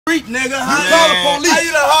street, nigga, huh? You call the police. How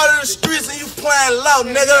you the heart of the streets and you playing loud,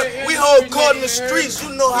 nigga? We hold court in the streets,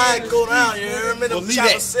 you know how it go down, you hear me? Them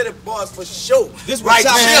Chopper City boys for sure. This right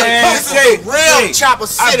here, this is the real Chopper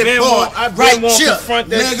City boy. Right here,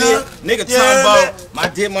 nigga talking about I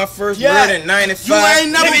did my first murder in 95. You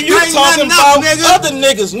ain't never you talking about other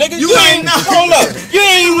niggas, nigga. You ain't hold up. You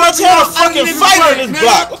ain't even much had a fucking fight in this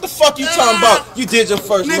block. What the fuck you talking about? You did your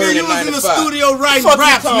first murder in 95. Nigga, you was in the studio writing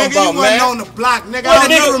raps, nigga. You wasn't on the block, nigga. I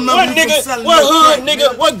never remember you selling what hood,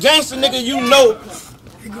 nigga, what gangster nigga you know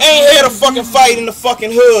ain't had a fucking fight in the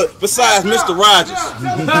fucking hood besides Mr. Rogers?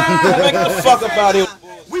 Make the fuck up out here.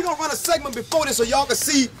 We gonna run a segment before this so y'all can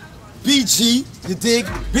see BG, you dig?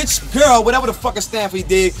 Bitch, girl, whatever the fuck it stand for, you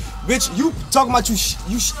dig? Bitch, you talking about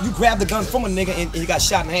you grabbed the gun from a nigga and you got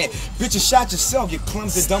shot in the hand. Bitch, you shot yourself, you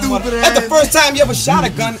clumsy dumb mother. That's the first time you ever shot a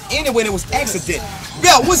gun anyway, it was accident.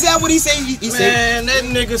 Yo, what's that what he say? He said, man, that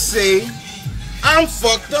nigga say, I'm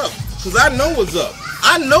fucked up, cause I know what's up.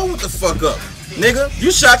 I know what the fuck up. Nigga, you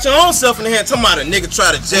shot your own self in the hand, talking about a nigga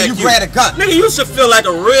try to jack you. You grabbed a gun. Nigga, you should feel like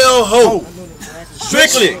a real hoe.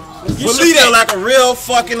 Strictly. You should feel like a real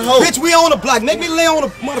fucking hoe. Bitch, we on the block. Make me lay on the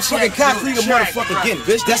motherfucking concrete or motherfucking again,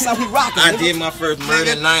 bitch. That's how we rockin'. I did my first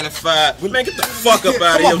murder in 95. Man, get the fuck up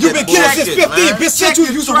out of here. You been killing since 15, bitch. Since you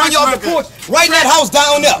used to run you off the porch, right in that house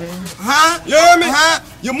down there. Huh? You heard me?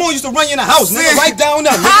 Your mom used to run you in the house, nigga, right down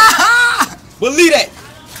there, nigga. Believe that.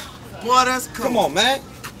 Boy, that's cool. Come on, man.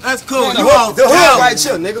 That's cool. Man, you off the hood right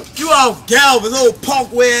here, nigga. You off Galvez, old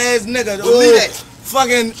punk wear ass nigga. Believe that.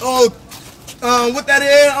 Fucking old. What that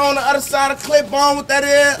is on the other side of Claiborne, what that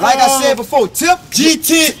is? Like I said before, Tip,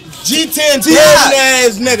 G10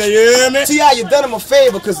 ass nigga, you hear me? T.I., you done him a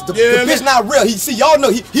favor, cause the bitch not real. See, y'all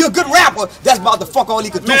know he a good rapper. That's about the fuck all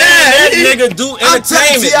he could do. Man, that nigga do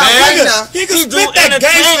entertainment, man. He can do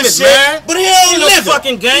entertainment, man. But he don't live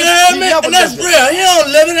fucking game. You hear me? And that's real. He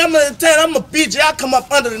don't live it. I'm gonna tell you, I'm a BG. I come up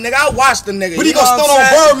under the nigga. I watch the nigga. But he gonna stun on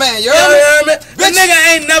Birdman, you hear me? The nigga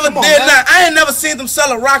ain't never did nothing. I ain't never seen them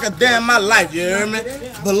sell a rock a day in my life, you hear me?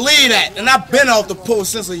 Believe that. And I've been off the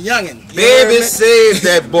post since a youngin'. Baby, save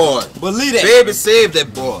that boy. Believe that. Baby, save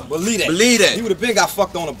that boy. Believe that. Believe that. You would have been got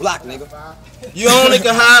fucked on the block, nigga. You only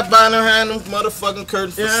can hide behind them motherfucking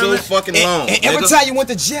curtains for so fucking long. And every time you went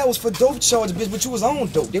to jail was for dope charges, bitch, but you was on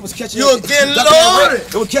dope. They was catching you. You were getting loaded.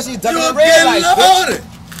 They was catching you ducking the red lights, bitch.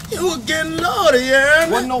 You were getting loaded, yeah.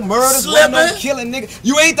 Wasn't no murders, wasn't no killing, nigga.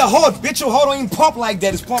 You ain't the heart, bitch. Your heart don't even pump like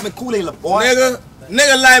that. It's pumping Kool-Aid, little boy.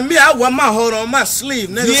 Nigga like me, I wear my heart on my sleeve,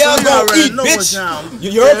 nigga. Yeah, so don't eat, bitch.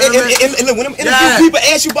 You heard? And when them interview people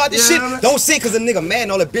ask you about this shit, don't say cause a nigga mad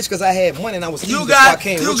and all that, bitch, cause I had money and I was eating before I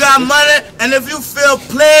came. You got money, and if you feel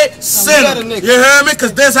played, send them. You heard me?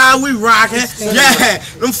 Cause that's how we rockin'. Yeah,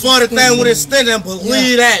 them 40 things with extending,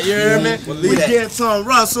 believe that, you heard me? We getting something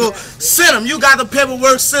rough, so send them. You got the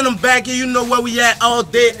paperwork, send them back here. You know where we at all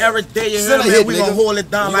day, every day, you heard me? We gonna hold it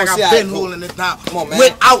down like I've been holding it down. Come on, man.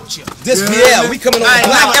 Without you. This BL, we coming on the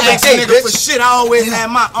block every day, bitch. For shit, I always had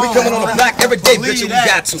my own. We coming on the block every day, bitch, and we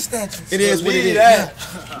got to. It is what it is.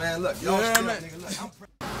 Man, look, y'all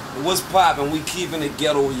what's poppin'? We keeping it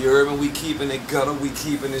ghetto, you heard me? We keeping it gutter, we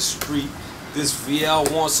keeping it street. This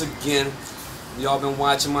VL once again. Y'all been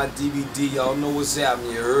watching my DVD, y'all know what's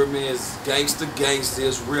happening, you heard me? It's gangster,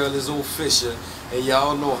 it's real as official. And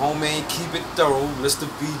y'all know homie ain't keep it thorough, Mr.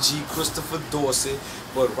 BG, Christopher Dorsey.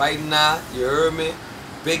 But right now, you heard me?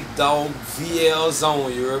 Big dog VL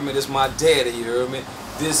zone, you heard me? This my daddy, you heard me?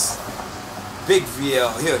 This big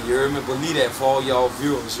VL here, you heard me? Believe that for all y'all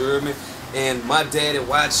viewers, you heard me? And my daddy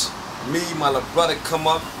watch me, my little brother come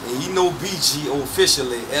up, and he know BG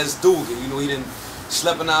officially as Dugan. You know, he done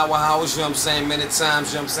slept in our house, you know what I'm saying, many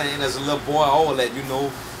times, you know what I'm saying, as a little boy, all that, you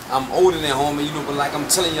know. I'm older than homie, you know, but like I'm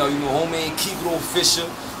telling y'all, you know, homie ain't keep it official,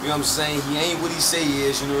 you know what I'm saying? He ain't what he say he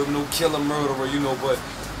is, you know, no killer, murderer, you know, but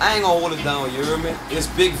I ain't gonna hold it down, you heard me? It's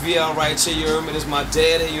Big VL right here, you heard me? This my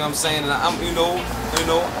daddy, you know what I'm saying? And I'm, you know,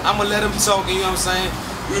 I'm gonna let him talk, you know what I'm saying?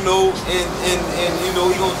 You know, and you know,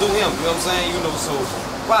 he gonna do him, you know what I'm saying? You know, so,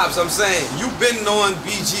 Pops, I'm saying, you been knowing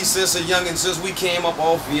BG since a youngin', since we came up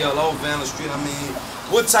off VL, off Vanna Street. I mean,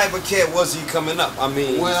 what type of cat was he coming up? I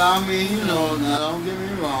mean... Well, I mean, you know, now don't get me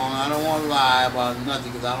wrong, I don't want to lie about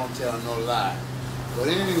nothing because I don't tell no lie. But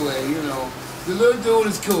anyway, you know, the little dude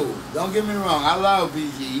is cool. Don't get me wrong, I love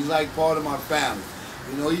BG. He's like part of my family.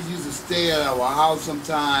 You know, he used to stay at our house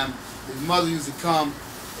sometime. His mother used to come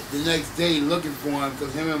the next day looking for him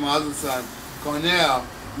because him and my other son, Cornell,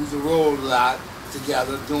 used to roll a lot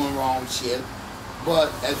together doing wrong shit.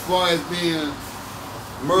 But as far as being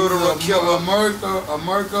murderer, killer,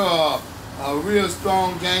 a real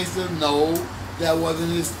strong gangster, no, that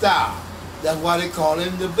wasn't his style. That's why they call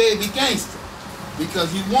him the baby gangster.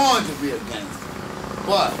 because he wanted to be a gangster.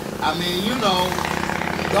 But, I mean, you know,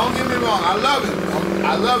 don't get me wrong, I love him.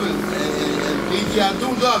 I love him. And BG, I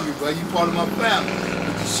do love you, bro. You part of my family.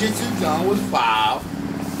 But the shit you done was foul.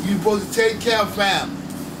 You supposed to take care of family.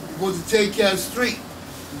 You supposed to take care of street.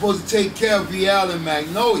 You supposed to take care of VL and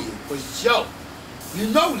Magnolia, for sure. You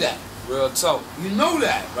know that. Real talk. You know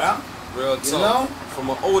that, bro. Real talk. You know? From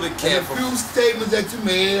an older cat. And a few statements that you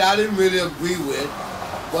made, I didn't really agree with.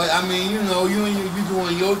 But I mean, you know, you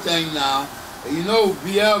doing your thing now. And you know,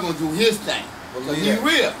 VL gonna do his thing. Because he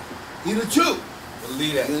real. He the truth.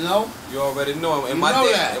 Believe that. You know? You already know him. And my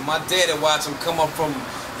daddy watched him come up from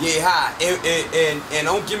high. And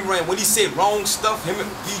don't get me wrong, when he said wrong stuff, him and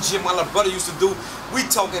BG and my little brother used to do, we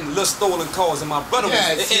talking little stolen cars, and my brother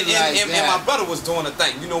and my brother was doing the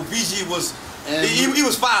thing. You know, BG was he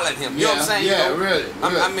was filing him. You know what I'm saying? Yeah, you know? really.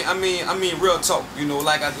 I mean, real talk. You know,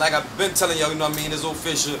 like I've been telling y'all. You know what I mean? It's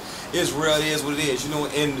official. It's real. It is what it is. You know,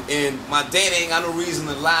 and my dad ain't got no reason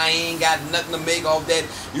to lie. He ain't got nothing to make off that.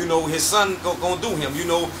 You know, his son gonna do him. You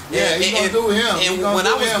know. Yeah, he's gonna do him. And when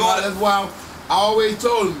I was going, that's why I always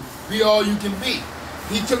told him, be all you can be.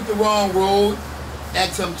 He took the wrong road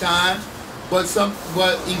at some times, but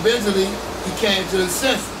eventually he came to the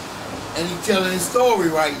senses, and he's telling his story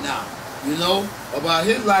right now. You know, about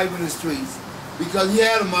his life in the streets, because he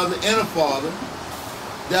had a mother and a father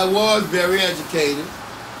that was very educated.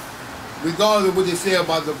 Regardless of what they say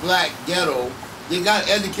about the black ghetto, they got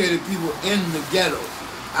educated people in the ghetto.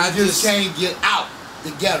 I just can't get out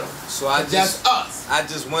the ghetto. So that's us. I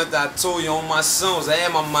just went. I told you on my sons. I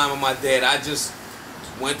had my mom and my dad. I just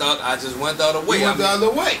went out. I just went the other way. You went the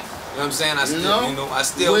other way. You know what I'm saying? I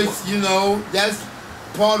still. Which, you know, that's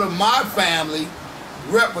part of my family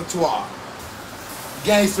repertoire.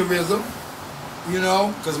 Gangsterism, you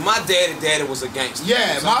know. Because my daddy was a gangster.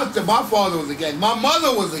 Yeah, my father was a gangster. My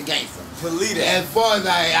mother was a gangster. Believe that. As far as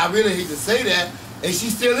I really hate to say that, and she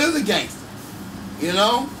still is a gangster, you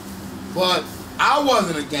know. But I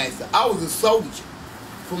wasn't a gangster. I was a soldier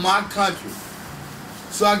for my country.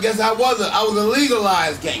 So I guess I was a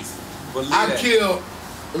legalized gangster. I killed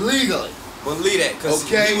legally. Believe that, because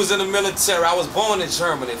he was in the military. I was born in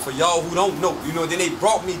Germany. For y'all who don't know, you know, then they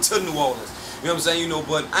brought me to New Orleans. You know what I'm saying? You know,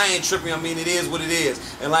 but I ain't tripping. I mean, it is what it is.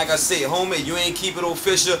 And like I said, homie, you ain't keep it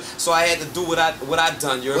official, so I had to do what I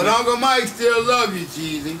done. You But Uncle Mike still love you,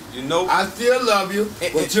 Jeezy. You know? I still love you,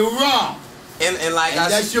 but you're wrong. And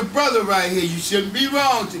that's your brother right here. You shouldn't be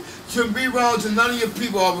wrong. Shouldn't be wrong to none of your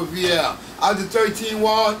people over VL. Out of the 13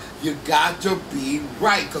 wards, you got to be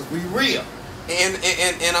right, because we real.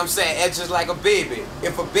 And I'm saying, act just like a baby.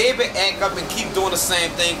 If a baby act up and keep doing the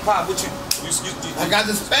same thing, Pop, what you I got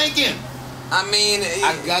to spank him. I mean,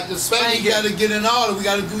 I got to spank. We got to get in order. We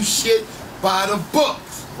got to do shit by the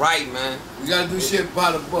books. Right, man. We got to do shit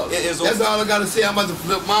by the book. That's all I got to say. I'm about to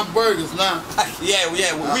flip my burgers now. yeah. We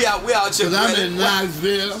out here. Because I'm in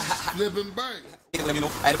Knoxville flipping burgers. Let me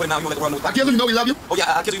know. I had to put it down. You let the world know. I can't let you know we love you. Oh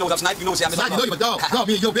yeah, I kill you know what's up tonight. You know what's happening. I know you, but dog,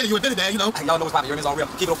 me and your baby, you invented that, you know. Y'all know what's poppin'. Your name is all real.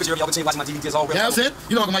 Keep it official. Y'all continue watching my TV. It's all real. Yeah, I'm saying.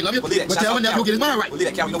 You know Uncle Mike love you. But tell me now, you'll get his mind right. Believe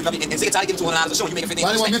that, Carrie. You know we love you. And say it's time to get $200 a show. You make it 15.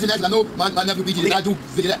 I didn't want to mention that because I know my nephew BG. I do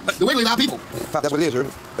figure that. The way we allow people. That's what it is, sir.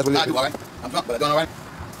 That's what it is. I do, all right. I'm drunk, but I done all right.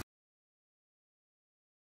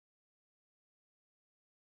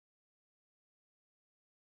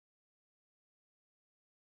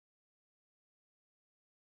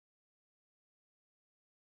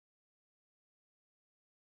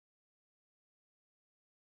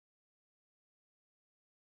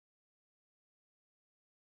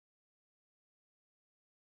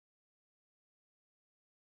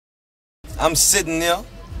 I'm sitting there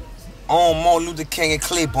on Martin Luther King and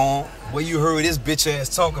Claiborne, where you heard this bitch ass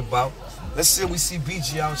talk about. Let's see if we see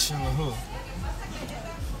BG out here in the hood.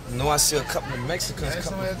 You know, I see a couple of Mexicans, a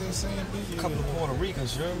couple of Puerto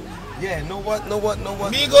Ricans, you heard me? Yeah, know what?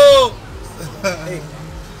 Amigo! Hey.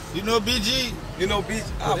 You know BG? You know BG?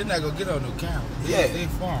 Oh, they're not gonna get on no camera. They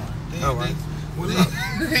foreign.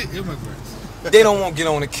 They immigrants. They don't want to get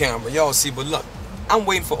on the camera, y'all see, but look, I'm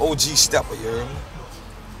waiting for OG Stepper, you heard me?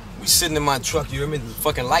 We sitting in my truck, you hear me? The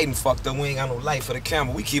fucking lighting fucked up. We ain't got no light for the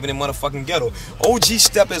camera. We keeping it motherfucking ghetto. OG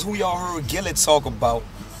Step is who y'all heard Gillett talk about.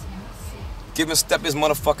 Giving Step his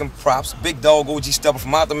motherfucking props. Big dog OG Stepper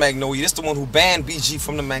from out the Magnolia. This the one who banned BG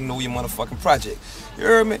from the Magnolia motherfucking project. You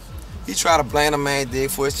heard me? He tried to blame a man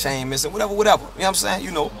dig for his chain missing, whatever. You know what I'm saying?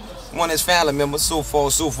 You know, one of his family members, so far,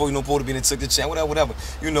 you know, supposed to be and took the chain, whatever.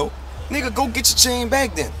 You know, nigga, go get your chain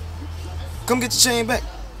back then. Come get your chain back.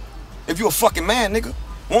 If you a fucking man, nigga.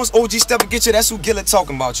 Once OG Stepper get you, that's who Gillett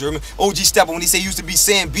talking about, you hear me? OG Stepper, when he say he used to be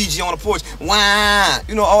saying BG on the porch, wah,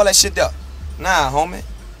 you know, all that shit there. Nah, homie.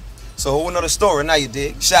 It's a whole nother story, now you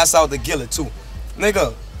dig. Shouts out to Gillett, too.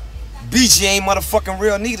 Nigga, BG ain't motherfucking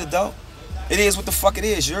real neither, dog. It is what the fuck it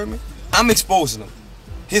is, you hear me? I'm exposing him.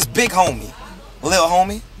 His big homie, little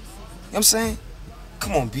homie. You know what I'm saying?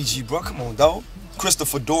 Come on, BG, bro. Come on, dog.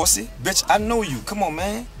 Christopher Dorsey. Bitch, I know you. Come on,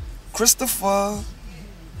 man. Christopher.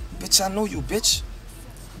 Bitch, I know you, bitch.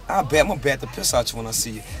 I'm gonna bat the piss out you when I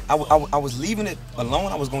see you. I was leaving it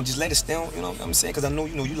alone. I was gonna just let it stay on, you know what I'm saying? Because I know,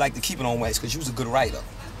 you like to keep it on wax because you was a good writer. You know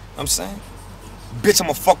what I'm saying? Bitch, I'm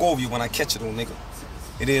gonna fuck over you when I catch it on, nigga.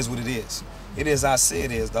 It is what it is. It is how I say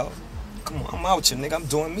it is, dog. Come on, I'm out here, nigga. I'm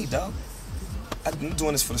doing me, dog. I'm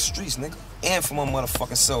doing this for the streets, nigga. And for my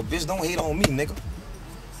motherfucking self. Bitch, don't hate on me, nigga.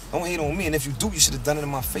 Don't hate on me. And if you do, you should have done it in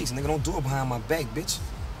my face, nigga. Don't do it behind my back, bitch.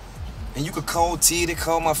 And you could call T,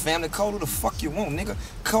 call my family, call who the fuck you want, nigga.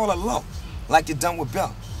 Call a law, like you done with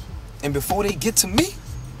Bell. And before they get to me,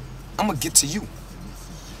 I'ma get to you.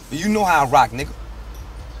 You know how I rock, nigga.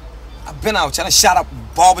 I've been out here. I shot up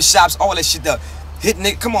barbershops, all that shit. Hit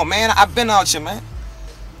nigga, come on, man. I've been out here, man.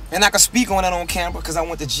 And I can speak on that on camera because I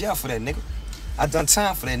went to jail for that, nigga. I done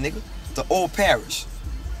time for that, nigga. The old parish.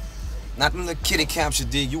 Not them little kitty camps you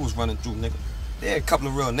did you was running through, nigga. There a couple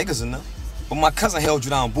of real niggas in there. But my cousin held you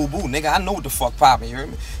down, boo-boo, nigga. I know what the fuck poppin', you hear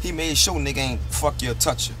me? He made sure nigga ain't fuck you or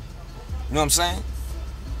touch you. You know what I'm saying?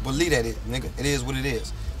 Believe that, nigga. It is what it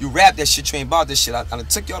is. You rap that shit, you ain't about this shit. I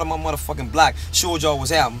took y'all to my motherfucking block, showed y'all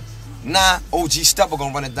what's happening. Nah, OG Stepper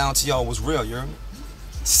gonna run it down to y'all was real, you hear me?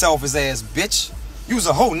 Selfish ass bitch. You was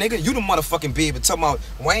a hoe, nigga. You the motherfucking baby. Talking about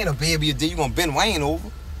Wayne a baby you did. You gonna bend Wayne over.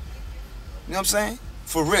 You know what I'm saying?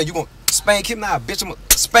 For real, you gonna spank him now, bitch. I'm gonna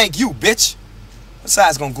spank you, bitch. That's how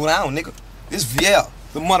it's gonna go down, nigga. This VL,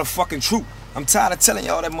 the motherfucking truth. I'm tired of telling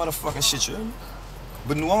y'all that motherfucking shit, you hear me?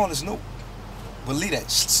 But New Orleans, no. Believe that.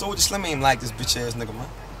 Soulja Slim ain't like this bitch ass nigga, man.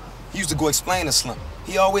 He used to go explain to Slim.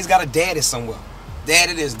 He always got a daddy somewhere.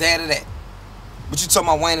 Daddy this, daddy that. But you talking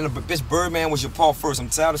about Wayne and the bitch Birdman was your paw first. I'm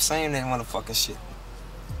tired of saying that motherfucking shit.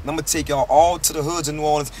 And I'm gonna take y'all all to the hoods of New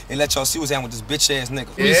Orleans and let y'all see what's happening with this bitch ass nigga.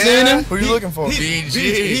 You seen him? Who you looking for?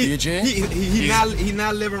 BG. He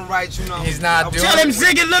not living right, you know. He's not doing. Tell him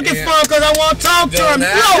Ziggy looking for him because I want to talk to him.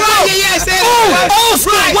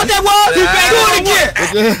 What that was? He back on again.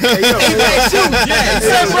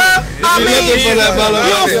 I mean, you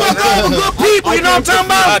don't fuck over good people, you know what I'm talking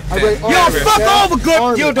about?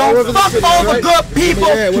 You don't fuck over good people.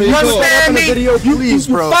 You understand me? You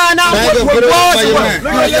find out what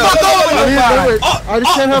was. Fuck over nobody. I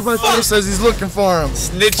just can't help it. He says he's looking for him.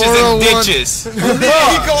 Snitches and ditches. He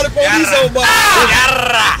called the police on my.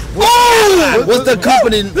 What's the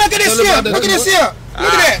company? Look at this here. Look at this here.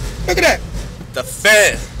 Look at that. Look at that. The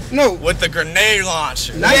Fed. No. With the grenade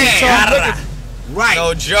launcher. Right.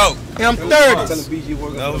 No joke. I'm 30.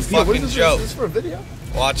 No fucking joke. This for a video?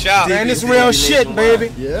 Watch out. Man, it's real shit, baby.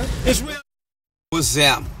 Yeah. It's real. What's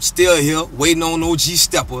up? Still here, waiting on OG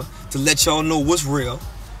Stepper to let y'all know what's real.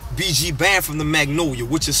 BG banned from the Magnolia,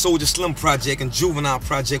 which is Soulja Slim Project and Juvenile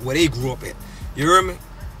Project where they grew up at. You heard me?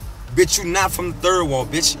 Bitch, you not from the third wall,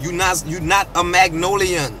 bitch. You not a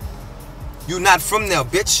Magnolian. You not from there,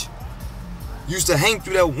 bitch. You used to hang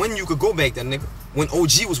through that when you could go back there, nigga. When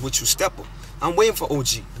OG was with you, Stepper. I'm waiting for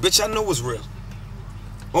OG. Bitch, I know what's real.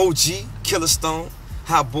 OG, Killer Stone,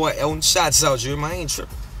 Hot Boy Elton, shots out, you hear me? I ain't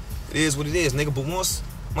tripping. It is what it is, nigga. But once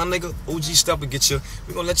my nigga OG Stepper get you,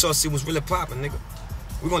 we gonna let y'all see what's really poppin', nigga.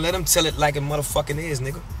 We gonna let him tell it like it motherfucking is,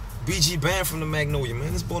 nigga. BG banned from the Magnolia,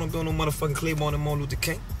 man. This boy don't build no motherfucking Claiborne and Martin Luther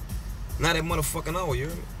King. Not that motherfucking all, you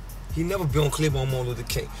hear me? He never been on Claiborne and Martin Luther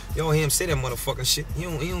King. Y'all hear him say that motherfucking shit. He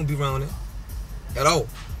don't be around there at all.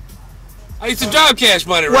 I used to drive Cash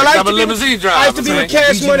Money Records. I'm a limousine driver. I used to be with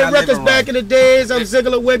Cash Money Records back in the days. I'm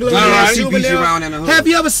Ziggler Wiggler. Have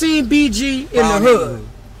you ever seen BG in the hood?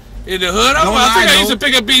 In the hood? I think I used to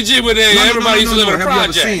pick up BG with everybody used to live in a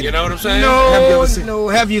project. You know what I'm saying? No.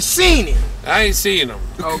 Have you seen it? I ain't seen him.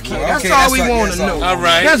 Okay, that's all we want to know. All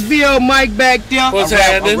right. That's VL Mike back there. What's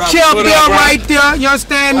happening? Kill Bill right there. You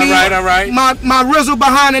understand me? All right. My Rizzle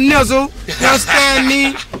behind the nizzle. You understand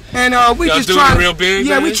me? And we just trying real big,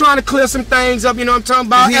 yeah, we trying to clear some things up. You know what I'm talking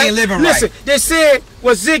about? He ain't living listen, they said,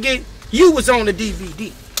 well, Ziggy, you was on the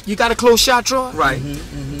DVD. You got a closed shot, Troy? Right.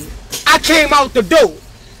 I came out the door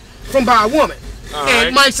from by a woman. All and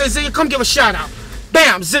right. Mike said, Ziggy, come give a shout out.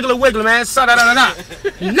 Bam, Ziggler Wiggler, man.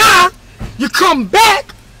 Now, you come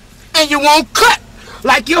back and you won't cut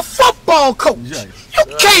like your football coach.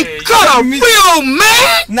 You can't cut a real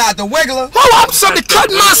man. Not the Wiggler. Oh, I'm something to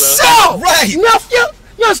cut myself. Right. Nephew,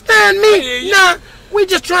 you understand me? Nah, we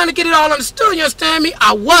just trying to get it all understood. You understand me?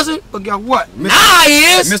 I wasn't, but guess what? Now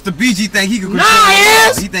I is. Mr. BG think he can control Now the I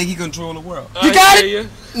world. is. He think he control the world. You got it?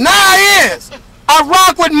 Now I is. I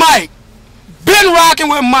rock with Mike. Been rocking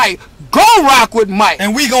with Mike. gon' rock with Mike.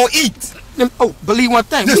 And we gon' eat. Oh, believe one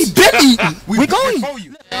thing. We been eating. We gon' eat.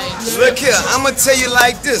 Look here, I'ma tell you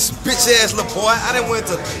like this, bitch ass little boy. I done went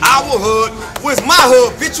to our hood. Where's my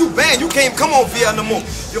hood? Bitch, you banned. You can't come on VR no more.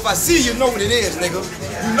 If I see you, know what it is, nigga.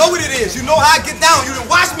 You know what it is. You know how I get down. You done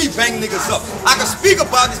watch me bang niggas up. I can speak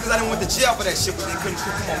about this because I done went to jail for that shit, but they couldn't.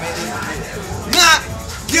 Come on, man. Nah,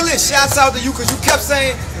 Gillen, shouts out to you because you kept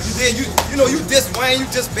saying you know you diss Wayne, you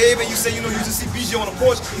diss Babe, and you say you just see BG on the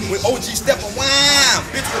porch with OG stepping. Wow,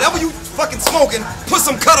 bitch, whatever you fucking smoking, put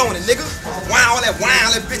some cut on it, nigga. Wow, all that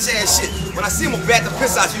bitch ass shit. When I see him, I'll bat the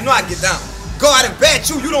piss out you. You know I get down. Go out and bat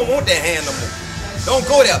you. You don't want that hand no more. Don't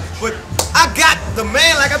go there. But I got the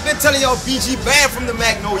man, like I've been telling y'all, BG banned from the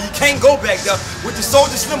Magnolia. You can't go back there with the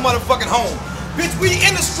Soldier Slim motherfucking home. Bitch, we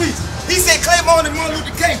in the streets. He said Claiborne and Martin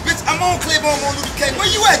Luther King. Bitch, I'm on Claiborne and Martin Luther King.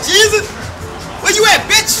 Where you at, Jesus? Where you at,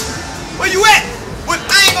 bitch? Where you at? But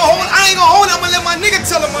I ain't gonna hold it. I'm gonna let my nigga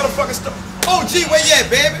tell a motherfucking story. Oh, G, where you at,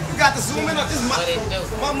 baby? You got to zoom in on this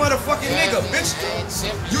my motherfucking nigga, bitch.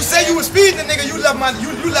 You say you was feeding the nigga, you left a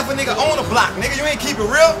nigga on the block, nigga. You ain't keep it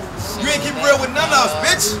real. You ain't keep it real with none of us,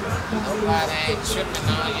 bitch. Nobody ain't tripping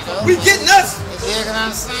on you, though. We getting us. You dig what I'm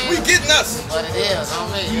saying? We getting us. But it is, on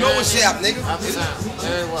me. You know what's up, nigga. Uptown,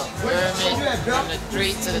 very well. You heard me? From the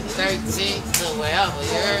 3 to the 13 to wherever,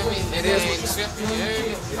 you heard me? It is ain't tripping, you heard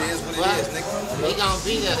me? It is what it is, nigga. They gonna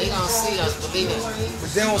be there, they gonna see us, believe it. But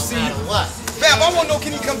they don't see you. No matter what. Fam, I wanna know,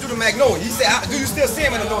 can he come through the Magnolia? He said, do you still see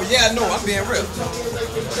him in the Magnolia? Yeah, I know, I'm being real.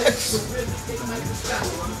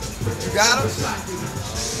 You got him?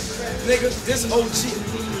 Nigga, this OG.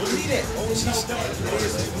 Believe that. OG stuff. It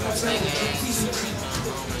is, you know what I'm saying?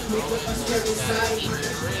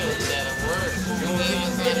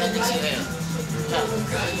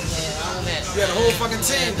 You had a whole fucking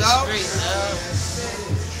team, dog.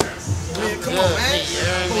 Man, come on, man.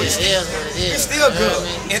 It's still good.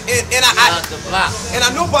 And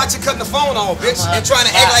I know about you cutting the phone on, bitch, and trying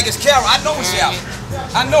to act like it's Carol. I know it's y'all.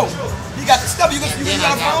 I know. You got the stuff. You got a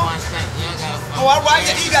phone? Oh, all right.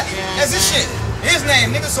 Yeah, he got. That's his shit. His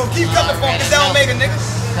name, nigga. So keep cutting the phone, cause that don't make a nigga.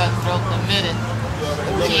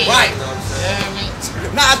 Right.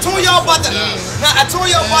 Now I told y'all about the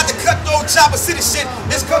cutthroat chopper city shit.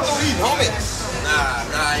 This cutthroat eating, homie.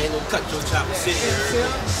 Nah, ain't no cutthroat chopper city.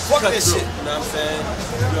 Fuck that shit. You know what I'm saying? You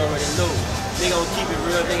already know. They gon' keep it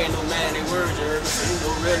real. They ain't no man. They words, you heard me? So you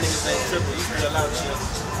know real niggas ain't triple. You still out here.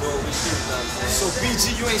 What we do, you know what I'm saying? So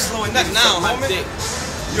BG, you ain't slowing nothing down, homie.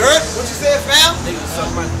 You heard? What you said, fam? Niggas suck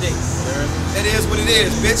my dick. You heard me? That is what it is,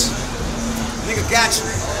 bitch. Nigga got you.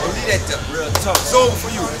 Believe that though. Real talk. It's over for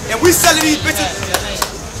you. And we selling these bitches.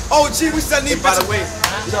 Oh, gee, we selling these bitches. By the way,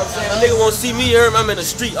 you know what I'm saying? A nigga won't see me, you heard me? I'm in the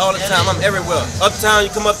street all the time. I'm everywhere. Uptown, you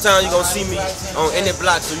come uptown, you gonna see me on any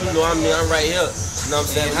block, so you know I'm right here. You know what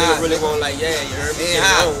I'm saying? Nigga really won't like, yeah, you heard me?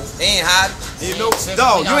 Ain't hot. You know,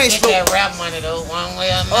 dog, you ain't slow. Get that rap money though, one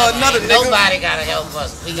way or another. Nobody gotta help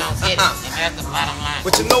us. We gon' get it, and that's the bottom line.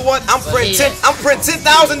 But you know what? I'm printing 10,000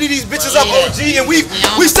 of these bitches up, OG, and we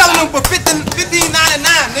selling them for $15.99,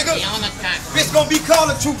 nigga. Bitch gonna be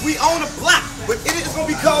called the truth. We own the block, but it is gonna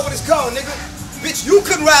be called what it's called, nigga. Bitch, you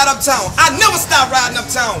couldn't ride uptown. I never stopped riding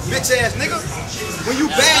uptown, bitch ass nigga. When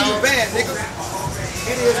you bad, nigga.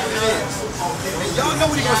 It is what it is. And y'all know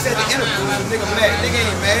what he gonna say at the interview. Nigga mad. Nigga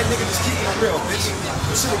ain't mad. Nigga just keeping it real, bitch.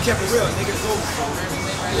 You should've kept it real, nigga. It's over.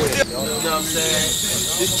 You know what I'm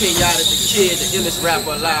saying? This King Yada, the kid, the illest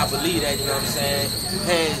rapper alive, believe that, you know what I'm saying?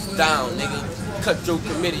 Hands down, nigga. Cutthroat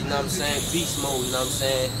committee, you know what I'm saying? Beast mode, you know what I'm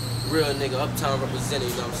saying? Real nigga, uptown representing,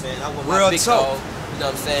 you know what I'm saying? I want my big dog, you know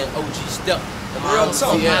what I'm saying? OG Step. Real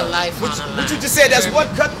talk. My life on the line. What you just said, that's what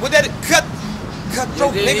cutthroat,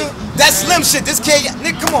 nigga. That's Slim shit. This kid,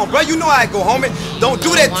 nigga, come on, bro. You know how I go, homie. Don't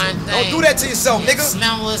do that. Don't do that to yourself, nigga.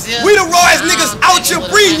 We the rawest niggas out here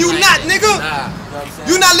breeding. You not, nigga.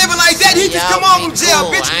 You not living like that. He just come on from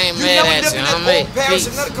jail, bitch. You never lived in that old parish.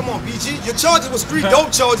 Come on, BG. Your charges was street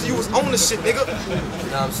dope charges. You was on the shit, nigga. You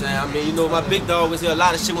know what I'm saying? I mean, you know, my big dog was here. A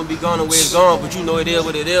lot of shit won't be gone the way it's gone, but you know it is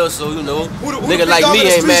what it is. So, you know, nigga like me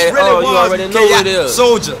ain't mad. Oh, you already know what it is.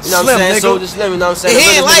 Soldier. You know what I'm saying? Soldier Slim, you know what I'm saying? He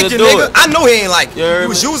ain't like you, nigga. I know he ain't like you. He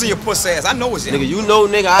was using your pussy ass. I know it's him. Nigga, you know,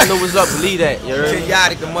 nigga, I know what's up. Believe that. You heard me?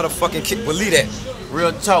 Chaotic, the motherfucking kid. Believe that.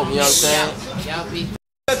 Real talk, you know what I'm saying?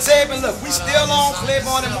 Look, we still on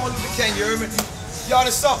Claiborne and Martin Luther King, you heard me? Y'all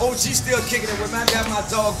just saw OG still kicking it with me. I got my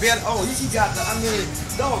dog Ben. Oh, he got the,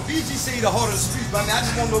 dog, BG say he the heart of the streets, but I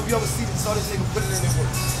just want to know if you ever saw this nigga put it in there with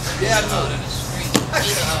him. Yeah, I know.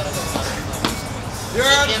 You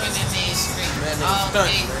heard? All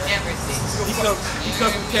day, everything. He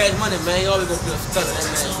come from Cash Money, man. He always gonna feel stuck. That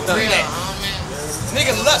man stuck.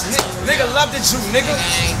 Nigga love the Jew, nigga. I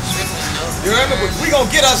ain't tripping, no. You heard me? But we gonna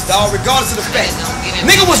get us, dog, regardless of the fact.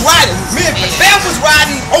 Nigga was riding. Me and Bam was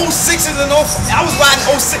riding 06s and 05. I was riding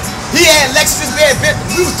 06. He had Lexus, bad bitch.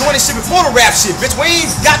 We was doing this shit before the rap shit, bitch. We ain't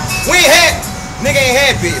had, nigga ain't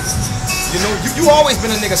had baby. You know, you always been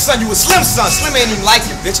a nigga son. You was Slim son. Slim ain't even like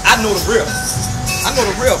you, bitch. I know the real. I know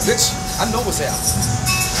the real, bitch. I know what's out.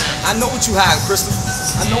 I know what you hiding, Crystal.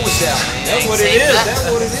 I know what's out. That's what it is. That's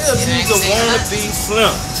what it is. He's a wannabe Slim.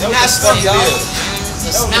 Not Slim, y'all. The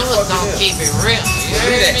Slim was gonna keep it real. You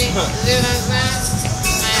heard me? You know what I'm saying?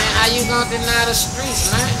 Man, how you gonna deny the streets,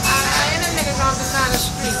 man? How any nigga gonna deny the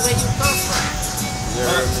streets? Where you come from?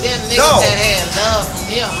 Them niggas that had love from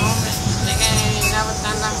here, homie. Nigga ain't never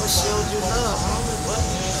done nothing but showed you love, homie. What?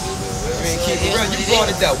 Man, keep it real. You brought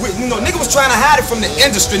it down. You know, nigga was trying to hide it from the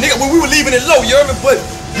industry. Nigga, when we were leaving it low, you heard me? But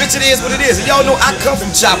bitch, it is what it is. And y'all know I come from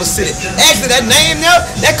Chopper City. Actually, that name there,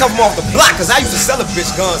 that come from off the block, cause I used to sell a bitch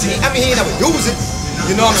guns. He ain't never use it.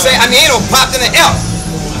 You know what I'm saying? I mean, ain't no popped in the L.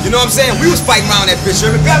 You know what I'm saying? We was fighting around that bitch, you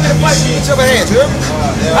heard me? Got me to fight with each other hands, you heard me?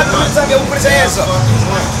 I know the time you ever put his hands up.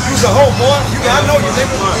 You was a hoe, boy. I know you,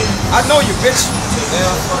 nigga. I know you, bitch.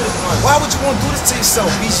 Why would you want to do this to yourself,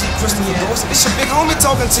 BG Crystal Dawson? It's your big homie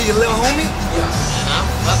talking to you, little homie. I'm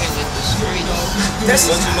fucking with the streets.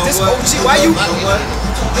 This OG, why you?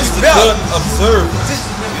 He's a good observer.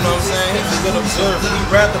 You know what I'm saying? He's a good observer. He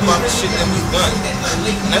rapped about the shit that we done.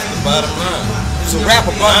 And that's the bottom line. He's a rapper,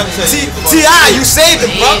 bro. T.I., you saved him,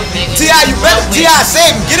 bro. T.I., you better T.I.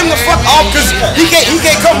 save him. Get him the fuck off, cause he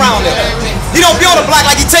can't come around there. He don't be on the block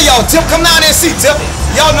like he tell y'all, Tip, come down there and see, Tip.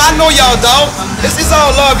 Y'all know, I know y'all, dog. This is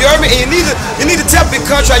all love, you heard me? And you need to tell Big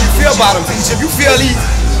Country how you feel about him. If you feel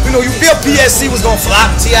you feel PSC was gonna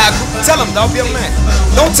flop, T.I. tell him, dog, be a man.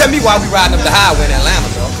 Don't tell me why we riding up the highway in Atlanta,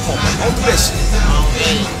 dog. Come on, man. Don't do this shit.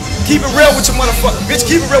 Keep it real with your motherfucker, bitch.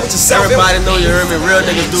 Keep it real with yourself. Everybody know, you heard me. Real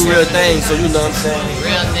niggas do real things, so you know what I'm saying.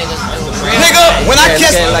 Real niggas do real nigga, when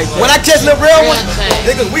I catch Lil Real one,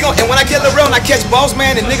 niggas, and when I catch Lil Real and I catch Boss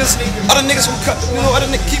Man and niggas, other niggas who cut, you know, other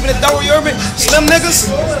niggas keeping it thorough, you heard me? Slim niggas,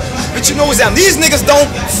 but you know what's down. These niggas don't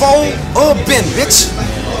fold or bend, bitch.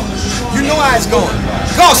 You know how it's going.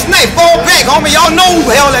 Go, Snake, fall back, homie. Y'all know who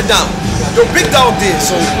held that down. Your big dog did,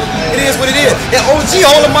 so it is what it is. And OG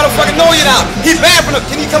hold a motherfucking know you down. He banned from the,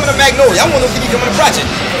 can he come to the Magnolia? I want to know, can he come to the project?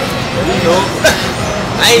 You know,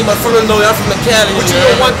 I ain't from the North, I'm from the Cali. But you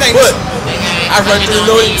know one thing, but I run through the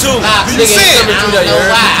North too. You see it?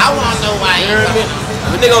 I want to know why.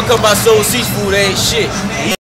 But they gonna come by soul seafood, ain't shit.